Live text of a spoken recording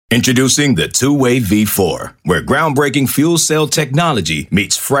Introducing the Two-Way V4, where groundbreaking fuel cell technology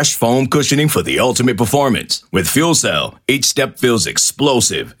meets fresh foam cushioning for the ultimate performance. With Fuel Cell, each step feels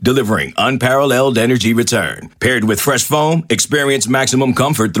explosive, delivering unparalleled energy return. Paired with fresh foam, experience maximum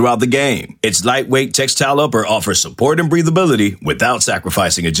comfort throughout the game. Its lightweight textile upper offers support and breathability without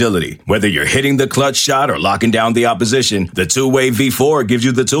sacrificing agility. Whether you're hitting the clutch shot or locking down the opposition, the Two-Way V4 gives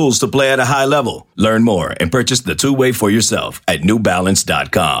you the tools to play at a high level. Learn more and purchase the Two-Way for yourself at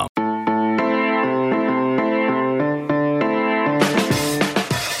newbalance.com.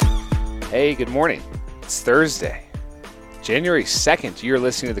 Hey, good morning. It's Thursday, January 2nd. You're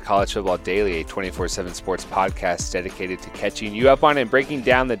listening to the College Football Daily, a 24/7 sports podcast dedicated to catching you up on and breaking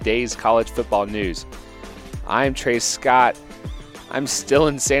down the day's college football news. I'm Trace Scott. I'm still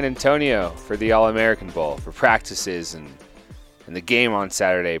in San Antonio for the All-American Bowl, for practices and the game on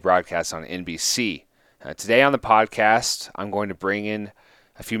Saturday, broadcast on NBC. Today on the podcast, I'm going to bring in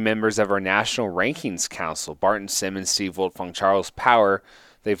a few members of our National Rankings Council, Barton Simmons, Steve Wiltfong, Charles Power.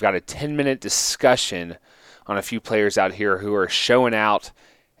 They've got a 10-minute discussion on a few players out here who are showing out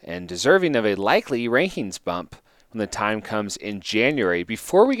and deserving of a likely rankings bump when the time comes in January.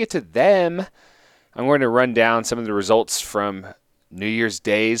 Before we get to them, I'm going to run down some of the results from New Year's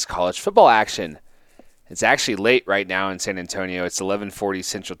Day's college football action. It's actually late right now in San Antonio. It's 11:40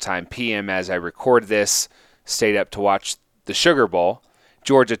 Central Time p.m. as I record this. Stayed up to watch the Sugar Bowl.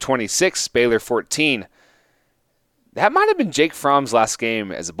 Georgia 26, Baylor 14. That might have been Jake Fromm's last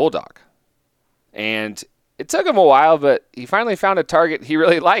game as a Bulldog. And it took him a while, but he finally found a target he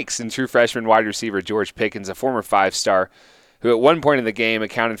really likes in true freshman wide receiver George Pickens, a former five-star, who at one point in the game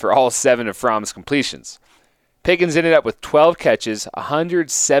accounted for all 7 of Fromm's completions. Pickens ended up with 12 catches,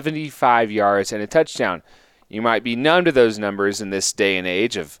 175 yards, and a touchdown. You might be numb to those numbers in this day and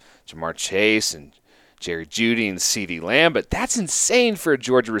age of Jamar Chase and Jerry Jeudy and CeeDee Lamb, but that's insane for a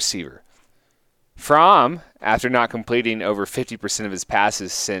Georgia receiver. Fromm, after not completing over 50% of his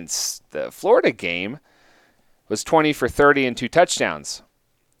passes since the Florida game, was 20 for 30 and 2 touchdowns.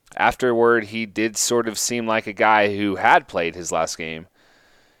 Afterward, he did sort of seem like a guy who had played his last game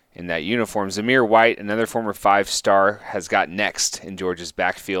in that uniform. Zamir White, another former five-star, has got next in Georgia's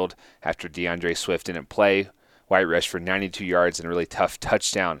backfield after DeAndre Swift didn't play. White rushed for 92 yards and a really tough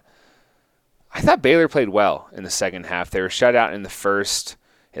touchdown. I thought Baylor played well in the second half. They were shut out in the first.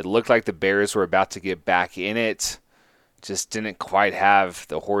 It looked like the Bears were about to get back in it. Just didn't quite have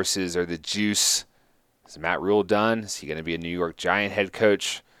the horses or the juice. Is Matt Rule done? Is he going to be a New York Giant head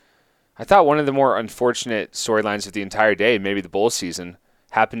coach? I thought one of the more unfortunate storylines of the entire day, maybe the bowl season,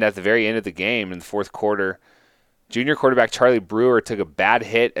 happened at the very end of the game in the fourth quarter. Junior quarterback Charlie Brewer took a bad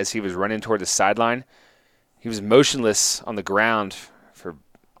hit as he was running toward the sideline. He was motionless on the ground for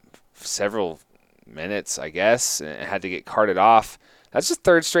several minutes, I guess, and had to get carted off. That's the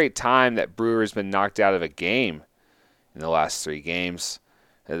third straight time that Brewer has been knocked out of a game in the last 3 games.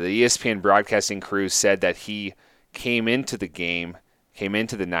 The ESPN broadcasting crew said that he came into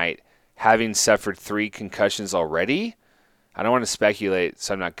the night, having suffered 3 concussions already. I don't want to speculate,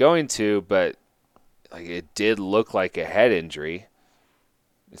 so I'm not going to, but it did look like a head injury.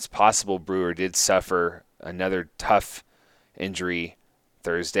 It's possible Brewer did suffer another tough injury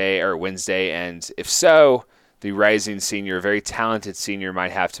Thursday or Wednesday, and if so, the rising senior, a very talented senior,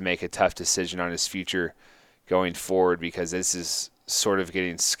 might have to make a tough decision on his future going forward because this is sort of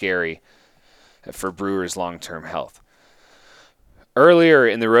getting scary for Brewer's long-term health. Earlier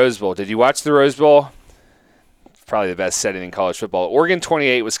in the Rose Bowl, did you watch the Rose Bowl? Probably the best setting in college football. Oregon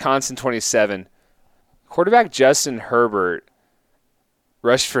 28, Wisconsin 27. Quarterback Justin Herbert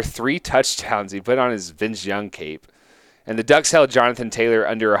rushed for 3 touchdowns. He put on his Vince Young cape. And the Ducks held Jonathan Taylor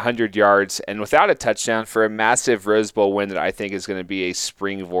under 100 yards and without a touchdown for a massive Rose Bowl win that I think is going to be a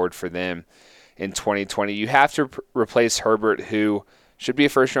springboard for them in 2020. You have to replace Herbert, who should be a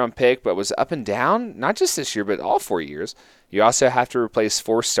first-round pick but was up and down, not just this year but all 4 years. You also have to replace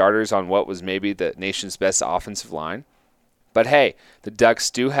 4 starters on what was maybe the nation's best offensive line. But hey, the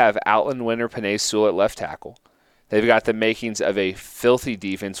Ducks do have Outland winner Penei Sewell at left tackle. They've got the makings of a filthy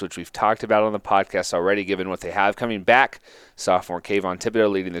defense, which we've talked about on the podcast already, given what they have coming back. Sophomore Kayvon Thibodeau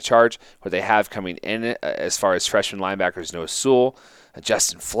leading the charge. What they have coming in as far as freshman linebackers Noah Sewell,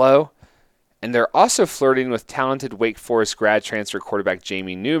 Justin Flo. And they're also flirting with talented Wake Forest grad transfer quarterback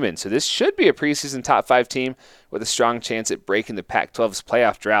Jamie Newman. So this should be a preseason top 5 team with a strong chance at breaking the Pac-12's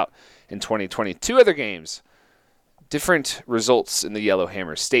playoff drought in 2020. 2 other games. Different results in the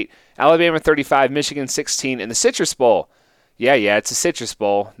Yellowhammer State. Alabama 35, Michigan 16 in the Citrus Bowl. Yeah, it's a Citrus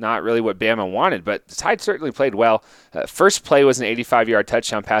Bowl. Not really what Bama wanted, but the Tide certainly played well. First play was an 85-yard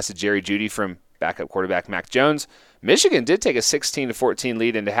touchdown pass to Jerry Jeudy from backup quarterback Mac Jones. Michigan did take a 16-14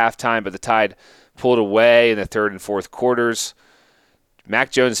 lead into halftime, but the Tide pulled away in the third and fourth quarters.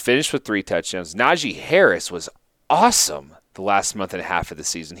 Mac Jones finished with 3 touchdowns. Najee Harris was awesome the last month and a half of the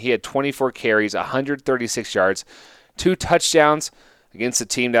season. He had 24 carries, 136 yards, 2 touchdowns against a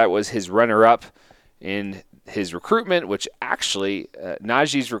team that was his runner-up in his recruitment, which actually,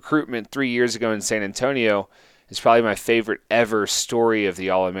 Najee's recruitment 3 years ago in San Antonio is probably my favorite ever story of the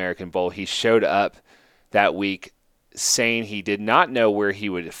All-American Bowl. He showed up that week saying he did not know where he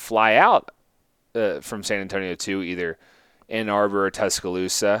would fly out from San Antonio to, either Ann Arbor or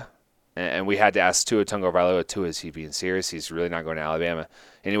Tuscaloosa. And we had to ask Tua Tagovailoa, Tua, is he being serious? He's really not going to Alabama.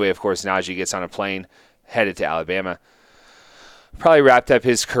 Anyway, of course, Najee gets on a plane, headed to Alabama. Probably wrapped up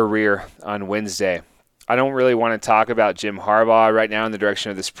his career on Wednesday. I don't really want to talk about Jim Harbaugh right now in the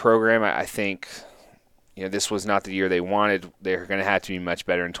direction of this program. I think this was not the year they wanted. They're going to have to be much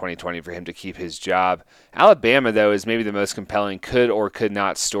better in 2020 for him to keep his job. Alabama, though, is maybe the most compelling could or could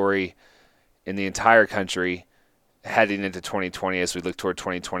not story in the entire country heading into 2020 as we look toward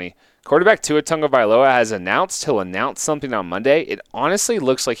 2020. Quarterback Tua Tagovailoa has announced he'll announce something on Monday. It honestly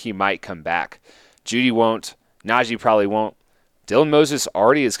looks like he might come back. Judy won't. Najee probably won't. Dylan Moses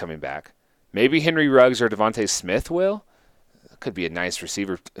already is coming back. Maybe Henry Ruggs or Devontae Smith will. Could be a nice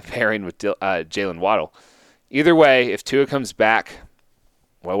receiver pairing with Jalen Waddle. Either way, if Tua comes back,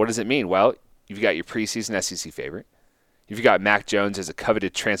 well, what does it mean? Well, you've got your preseason SEC favorite. You've got Mac Jones as a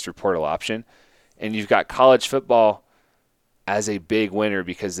coveted transfer portal option. And you've got college football as a big winner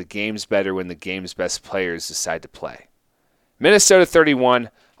because the game's better when the game's best players decide to play. Minnesota 31,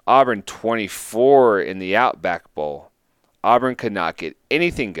 Auburn 24 in the Outback Bowl. Auburn could not get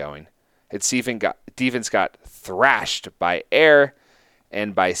anything going. Its defense got thrashed by air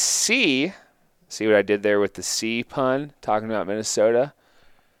and by sea. See what I did there with the sea pun, talking about Minnesota?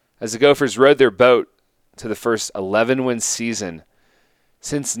 As the Gophers rode their boat to the first 11-win season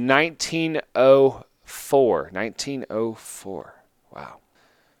since 1904. 1904. Wow.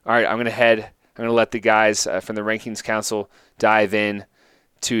 All right, I'm going to let the guys from the Rankings Council dive in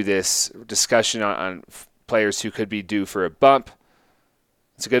to this discussion on players who could be due for a bump.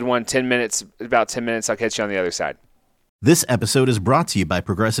 It's a good one. 10 minutes, about 10 minutes. I'll catch you on the other side. This episode is brought to you by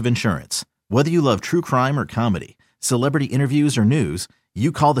Progressive Insurance. Whether you love true crime or comedy, celebrity interviews or news,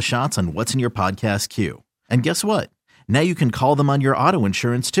 you call the shots on what's in your podcast queue. And guess what? Now you can call them on your auto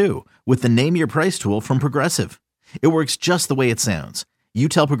insurance too with the Name Your Price tool from Progressive. It works just the way it sounds. You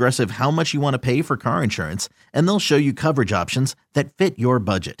tell Progressive how much you want to pay for car insurance, and they'll show you coverage options that fit your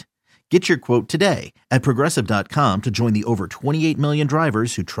budget. Get your quote today at Progressive.com to join the over 28 million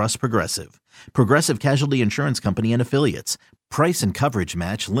drivers who trust Progressive. Progressive Casualty Insurance Company and Affiliates. Price and coverage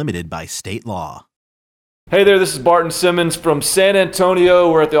match limited by state law. Hey there, this is Barton Simmons from San Antonio.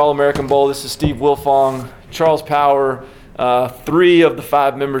 We're at the All-American Bowl. This is Steve Wilfong, Charles Power, 3 of the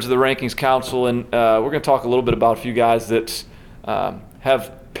 5 members of the Rankings Council, and we're going to talk a little bit about a few guys that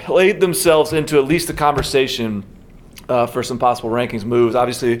have played themselves into at least the conversation for some possible rankings moves.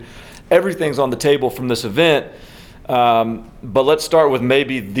 Obviously, everything's on the table from this event, but let's start with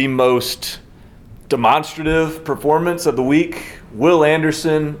maybe the most demonstrative performance of the week. Will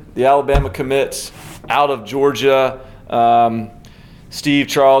Anderson, the Alabama commit out of Georgia. Steve,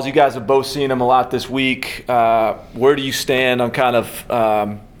 Charles, you guys have both seen him a lot this week. Where do you stand on kind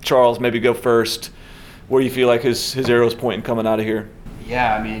of, Charles, maybe go first. Where do you feel like his arrow's pointing coming out of here?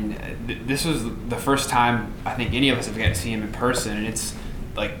 Yeah, I mean, this was the first time I think any of us have gotten to see him in person, and it's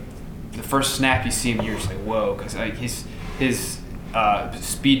like the first snap you see him, you're just like, whoa, because like his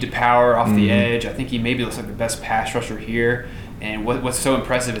speed to power off the edge, I think he maybe looks like the best pass rusher here. And what's so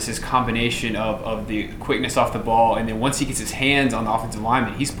impressive is his combination of the quickness off the ball, and then once he gets his hands on the offensive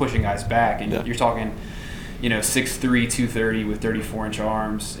lineman, he's pushing guys back. And you're talking, 6'3", 230 with 34-inch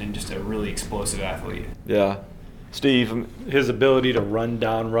arms, and just a really explosive athlete. Yeah. Steve, his ability to run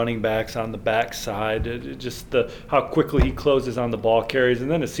down running backs on the backside, just how quickly he closes on the ball carries, and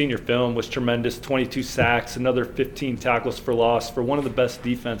then his senior film was tremendous. 22 sacks, another 15 tackles for loss for one of the best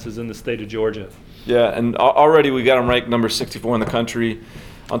defenses in the state of Georgia. Yeah, and already we got him ranked number 64 in the country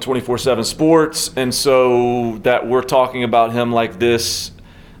on 24/7 Sports, and so that we're talking about him like this,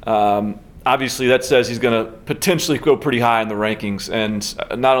 obviously that says he's going to potentially go pretty high in the rankings, and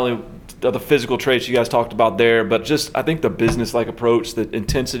not only the physical traits you guys talked about there, but just I think the business-like approach, the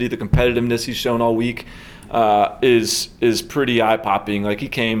intensity, the competitiveness he's shown all week is pretty eye-popping. Like, he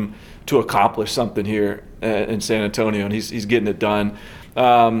came to accomplish something here in San Antonio, and he's getting it done.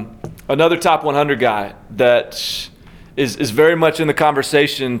 Another top 100 guy that is very much in the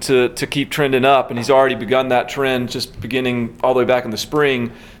conversation to keep trending up, and he's already begun that trend just beginning all the way back in the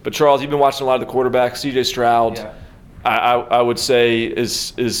spring. But Charles, you've been watching a lot of the quarterbacks, C.J. Stroud. Yeah. I would say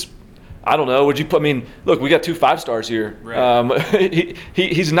is I don't know. Would you put? I mean, look, we got 2 5-stars here. Right.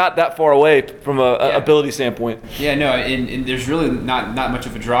 He's not that far away from a ability standpoint. Yeah, no, and there's really not much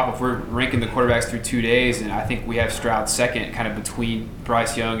of a drop if we're ranking the quarterbacks through 2 days, and I think we have Stroud second, kind of between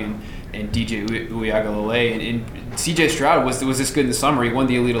Bryce Young and DJ Uiagalelei. And CJ Stroud was this good in the summer. He won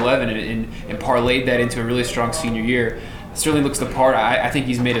the Elite 11 and parlayed that into a really strong senior year. Certainly looks the part. I think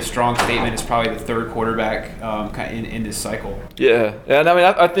he's made a strong statement. It's probably the 3rd quarterback in this cycle. Yeah, and I mean,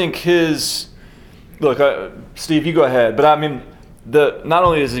 I think his look. Steve, you go ahead. But I mean, not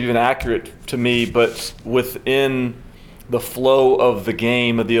only is it even accurate to me, but within the flow of the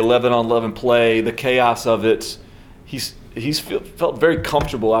game, of the 11-on-11 play, the chaos of it, he's felt very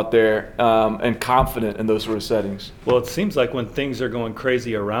comfortable out there and confident in those sort of settings. Well, it seems like when things are going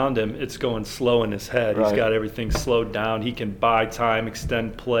crazy around him, it's going slow in his head. Right. He's got everything slowed down. He can buy time,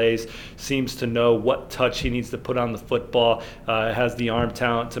 extend plays, seems to know what touch he needs to put on the football, has the arm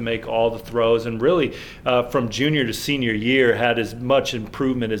talent to make all the throws, and really from junior to senior year had as much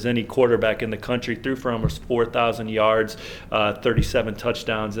improvement as any quarterback in the country. Threw for almost 4,000 yards, 37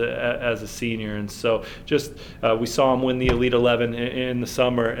 touchdowns as a senior. And so just we saw him win the Elite 11 in the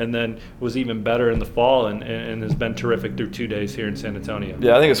summer, and then was even better in the fall, and has been terrific through 2 days here in San Antonio.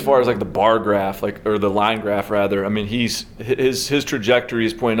 Yeah, I think as far as like the bar graph, or the line graph rather, I mean, his trajectory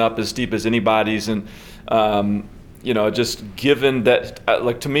is pointing up as steep as anybody's, and just given that,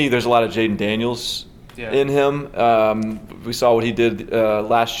 to me, there's a lot of Jaden Daniels in him. We saw what he did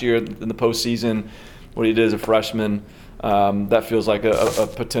last year in the postseason, what he did as a freshman. That feels like a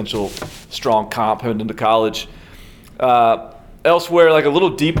potential strong comp heading into college. Elsewhere, like a little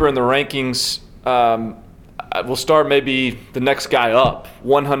deeper in the rankings, we'll start maybe the next guy up,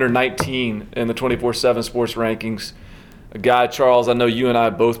 119 in the 24/7 Sports rankings. A guy, Charles, I know you and I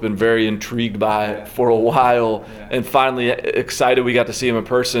have both been very intrigued by for a while, and finally excited we got to see him in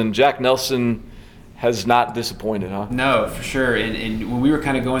person. Jack Nelson has not disappointed, huh? No, for sure. And when we were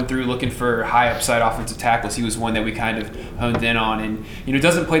kind of going through looking for high upside offensive tackles, he was one that we kind of honed in on. And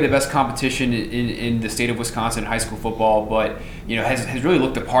doesn't play the best competition in the state of Wisconsin high school football, but has really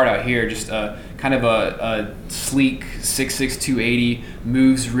looked the part out here. Just kind of a sleek 6'6", 280,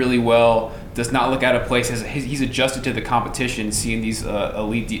 moves really well. Does not look out of place. He's adjusted to the competition, seeing these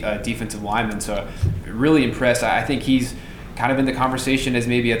elite defensive linemen. So really impressed. I think he's kind of in the conversation as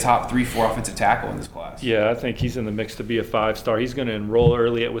maybe a top 3-4 offensive tackle in this class. Yeah, I think he's in the mix to be a 5-star. He's going to enroll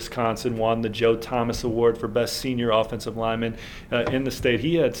early at Wisconsin, won the Joe Thomas Award for Best Senior Offensive Lineman in the state.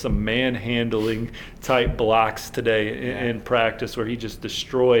 He had some manhandling type blocks today in practice where he just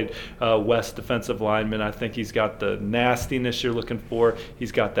destroyed West defensive linemen. I think he's got the nastiness you're looking for.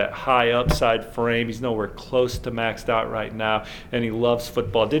 He's got that high upside frame. He's nowhere close to maxed out right now, and he loves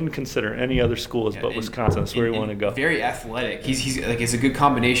football. Didn't consider any other schools but Wisconsin. That's where he wanted to go. Very athletic. He's like, it's a good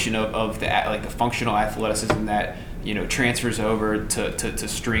combination of the functional athleticism that transfers over to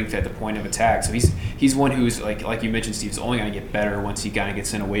strength at the point of attack. So he's one who's like you mentioned, Steve, is only going to get better once he kind of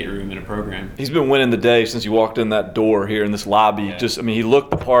gets in a weight room in a program. He's been winning the day since you walked in that door here in this lobby. Yeah. He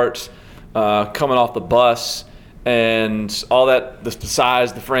looked the part coming off the bus. And all that, the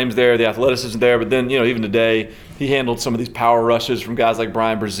size, the frame's there, the athleticism there. But then, even today, he handled some of these power rushes from guys like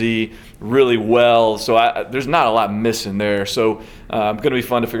Brian Brzee really well. So there's not a lot missing there. So going to be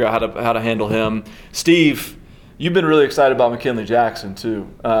fun to figure out how to handle him. Steve, you've been really excited about McKinley Jackson, too.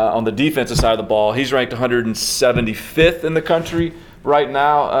 On the defensive side of the ball, he's ranked 175th in the country right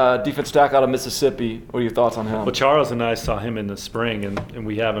now, defensive tackle out of Mississippi. What are your thoughts on him? Well, Charles and I saw him in the spring, and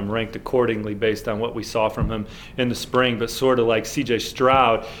we have him ranked accordingly based on what we saw from him in the spring. But sort of like C.J.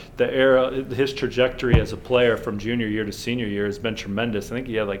 Stroud, his trajectory as a player from junior year to senior year has been tremendous. I think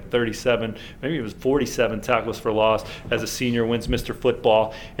he had like 37, maybe it was 47 tackles for loss as a senior, wins Mr.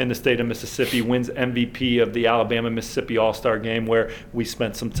 Football in the state of Mississippi, wins MVP of the Alabama-Mississippi All-Star game where we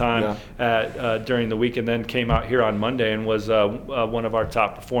spent some time at during the week, and then came out here on Monday and was one of our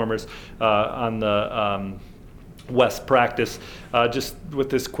top performers on the West practice, just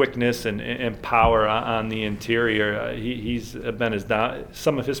with his quickness and power on the interior. He's been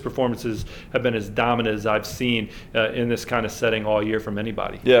some of his performances have been as dominant as I've seen in this kind of setting all year from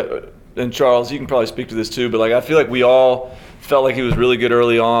anybody. Yeah, and Charles, you can probably speak to this too, but I feel like we all felt like he was really good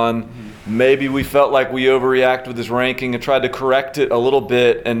early on. Mm-hmm. Maybe we felt like we overreacted with his ranking and tried to correct it a little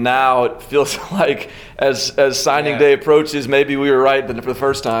bit, and now it feels like as signing day approaches, maybe we were right for the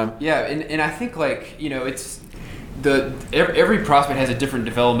first time. Yeah, and I think it's every prospect has a different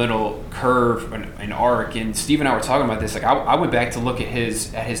developmental curve and arc, and Steve and I were talking about this. I went back to look at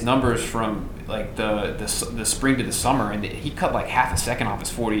his numbers from like the spring to the summer, and he cut like half a second off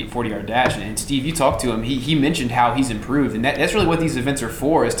his 40-yard dash. And Steve, you talked to him. He mentioned how he's improved, and that's really what these events are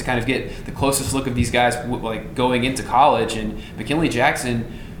for, is to kind of get the closest look of these guys like going into college. And McKinley Jackson,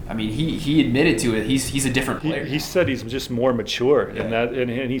 I mean, he admitted to it. He's a different player. He said he's just more mature in that, and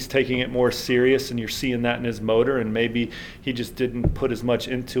he's taking it more serious, and you're seeing that in his motor. And maybe he just didn't put as much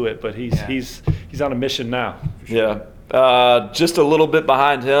into it, but he's on a mission now. Yeah. Just a little bit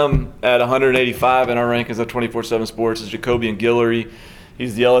behind him at 185 in our rankings of 24/7 Sports is Jacobian Guillory.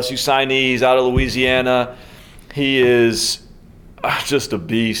 He's the LSU signee. He's out of Louisiana. He is just a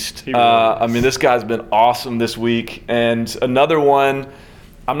beast. Really I mean, this guy's been awesome this week. And another one,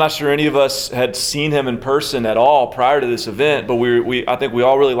 I'm not sure any of us had seen him in person at all prior to this event, but I think we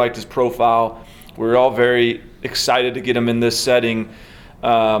all really liked his profile. We were all very excited to get him in this setting.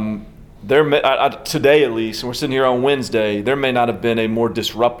 Today at least, and we're sitting here on Wednesday, there may not have been a more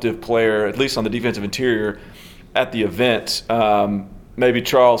disruptive player, at least on the defensive interior, at the event. Maybe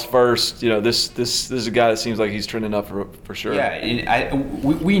Charles first. This is a guy that seems like he's trending up for sure. Yeah, and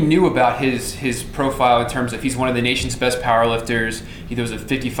we knew about his profile in terms of he's one of the nation's best powerlifters. He throws a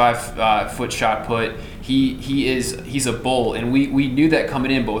 55-foot shot put. He's a bull, and we knew that coming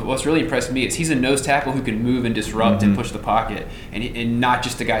in. But what's really impressed me is he's a nose tackle who can move and disrupt and push the pocket, and not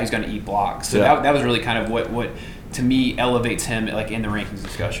just a guy who's going to eat blocks. So that was really kind of what to me elevates him like in the rankings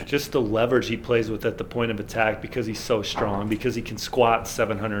discussion. Just the leverage he plays with at the point of attack, because he's so strong, because he can squat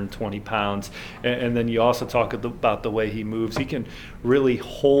 720 pounds. And then you also talk about the way he moves. He can really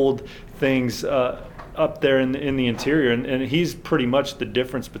hold things up there in the interior, and he's pretty much the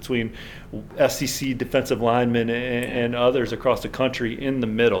difference between SEC defensive linemen and others across the country in the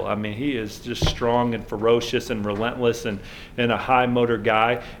middle. I mean, he is just strong and ferocious and relentless and a high motor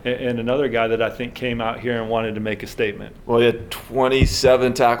guy, and another guy that I think came out here and wanted to make a statement. Well, he had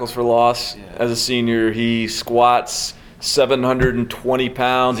 27 tackles for loss as a senior. He squats 720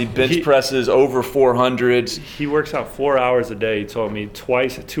 pounds. He bench presses over 400. He works out 4 hours a day, he told me,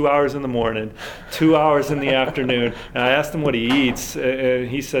 twice, 2 hours in the morning, 2 hours in the afternoon. And I asked him what he eats, and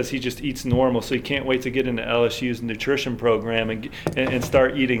he says he just eats normal, so he can't wait to get into LSU's nutrition program and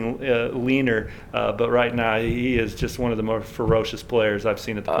start eating leaner. But right now, he is just one of the more ferocious players I've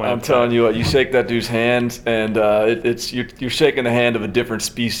seen at the point. I'm telling you what, you shake that dude's hand, and you're shaking the hand of a different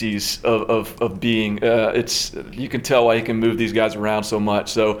species of being. You can tell why he can move these guys around so much.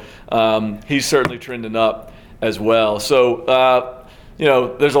 So he's certainly trending up as well. So,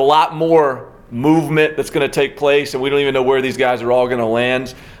 there's a lot more movement that's going to take place, and we don't even know where these guys are all going to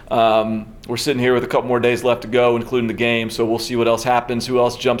land. We're sitting here with a couple more days left to go, including the game, so we'll see what else happens, who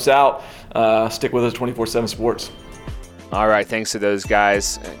else jumps out. Stick with us, 24/7 Sports. All right, thanks to those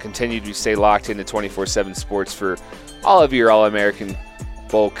guys. Continue to stay locked into 24/7 Sports for all of your All-American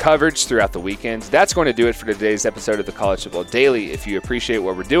Bowl coverage throughout the weekend. That's going to do it for today's episode of the College Football Daily. If you appreciate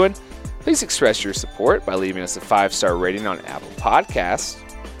what we're doing, please express your support by leaving us a 5-star rating on Apple Podcasts.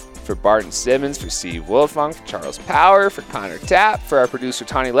 For Barton Simmons, for Steve Wilfong, for Charles Power, for Connor Tapp, for our producer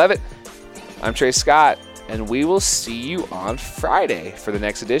Tawny Levitt, I'm Trey Scott, and we will see you on Friday for the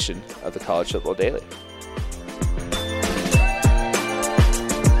next edition of the College Football Daily.